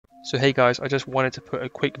So hey guys, I just wanted to put a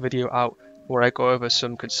quick video out where I go over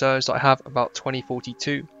some concerns that I have about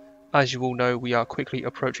 2042. As you all know, we are quickly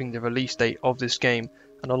approaching the release date of this game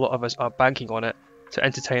and a lot of us are banking on it to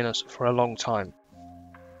entertain us for a long time.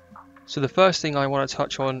 So the first thing I want to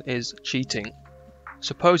touch on is cheating.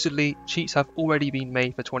 Supposedly, cheats have already been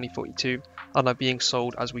made for 2042 and are being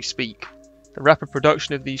sold as we speak. The rapid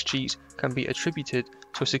production of these cheats can be attributed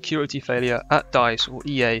to a security failure at DICE or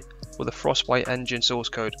EA where the Frostbite engine source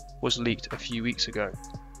code was leaked a few weeks ago.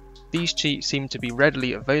 These cheats seem to be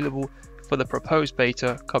readily available for the proposed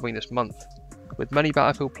beta coming this month, with many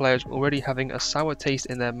Battlefield players already having a sour taste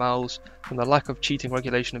in their mouths from the lack of cheating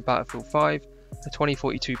regulation in Battlefield 5. The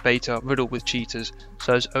 2042 beta riddled with cheaters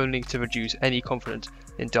serves only to reduce any confidence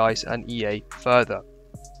in DICE and EA further.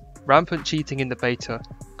 Rampant cheating in the beta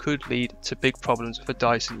could lead to big problems for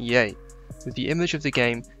DICE and EA, with the image of the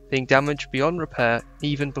game being damaged beyond repair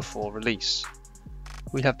even before release.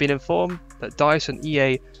 We have been informed that DICE and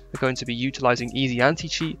EA are going to be utilising Easy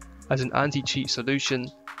Anti-Cheat as an anti-cheat solution.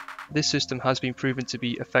 This system has been proven to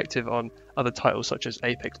be effective on other titles such as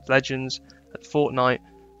Apex Legends and Fortnite,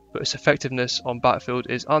 but its effectiveness on Battlefield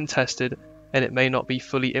is untested and it may not be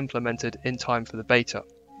fully implemented in time for the beta.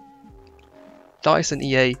 DICE and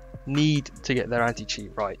EA need to get their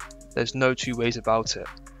anti-cheat right. There's no two ways about it.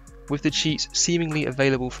 With the cheats seemingly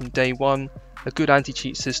available from day one, a good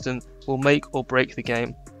anti-cheat system will make or break the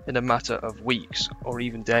game in a matter of weeks or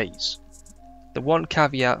even days. The one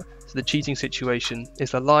caveat to the cheating situation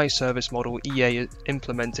is the live service model EA is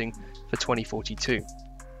implementing for 2042.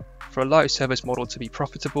 For a live service model to be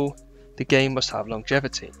profitable, the game must have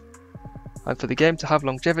longevity. And for the game to have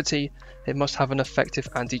longevity, it must have an effective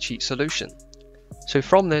anti-cheat solution. So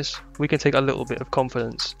from this, we can take a little bit of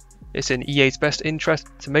confidence. It's in EA's best interest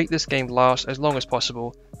to make this game last as long as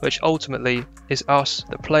possible, which ultimately is us,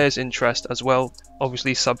 the players' interest as well,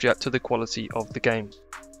 obviously subject to the quality of the game.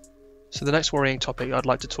 So the next worrying topic I'd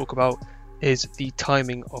like to talk about is the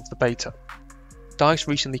timing of the beta. DICE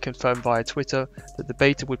recently confirmed via Twitter that the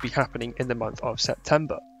beta would be happening in the month of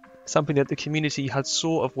September, something that the community had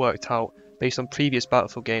sort of worked out based on previous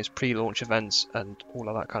Battlefield games pre-launch events and all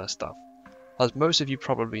of that kind of stuff. As most of you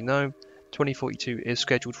probably know, 2042 is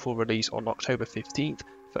scheduled for release on October 15th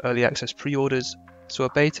for early access pre-orders, so a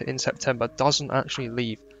beta in September doesn't actually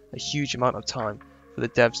leave a huge amount of time for the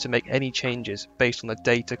devs to make any changes based on the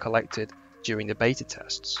data collected during the beta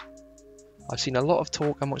tests. I've seen a lot of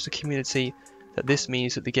talk amongst the community that this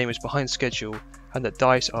means that the game is behind schedule and that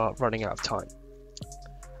DICE are running out of time.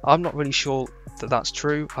 I'm not really sure that that's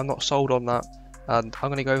true, I'm not sold on that, and I'm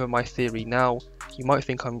going to go over my theory now. You might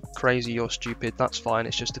think I'm crazy or stupid, that's fine,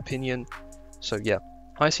 it's just opinion. So yeah,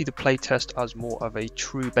 I see the playtest as more of a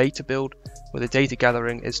true beta build, where the data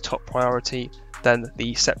gathering is top priority, then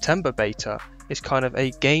the September beta is kind of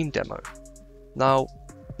a game demo. Now,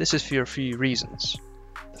 this is for a few reasons.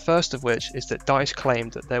 The first of which is that DICE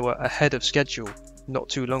claimed that they were ahead of schedule not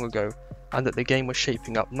too long ago, and that the game was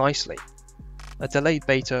shaping up nicely. A delayed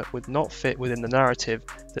beta would not fit within the narrative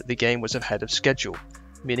that the game was ahead of schedule,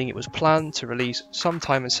 meaning it was planned to release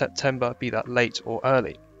sometime in September, be that late or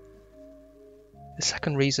early. The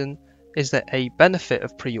second reason is that a benefit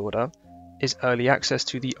of pre-order is early access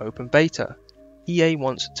to the open beta. EA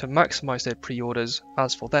wants to maximize their pre-orders,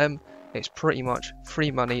 as for them, it's pretty much free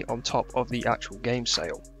money on top of the actual game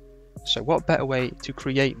sale. So what better way to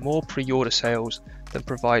create more pre-order sales than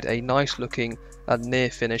provide a nice looking and near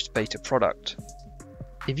finished beta product.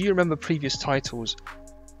 If you remember previous titles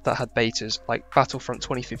that had betas like Battlefront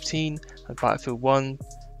 2015 and Battlefield 1,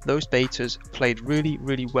 those betas played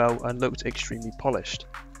really well and looked extremely polished.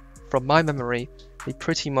 From my memory, they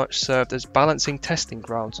pretty much served as balancing testing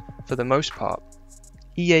grounds for the most part.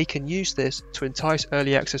 EA can use this to entice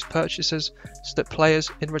early access purchases so that players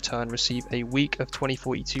in return receive a week of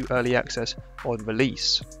 2042 early access on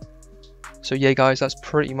release. So yeah guys, that's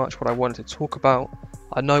pretty much what I wanted to talk about.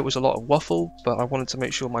 I know it was a lot of waffle, but I wanted to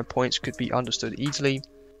make sure my points could be understood easily.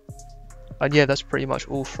 And yeah, that's pretty much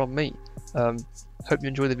all from me. Hope you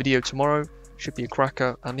enjoy the video tomorrow, should be a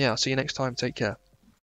cracker, and yeah, I'll see you next time, take care.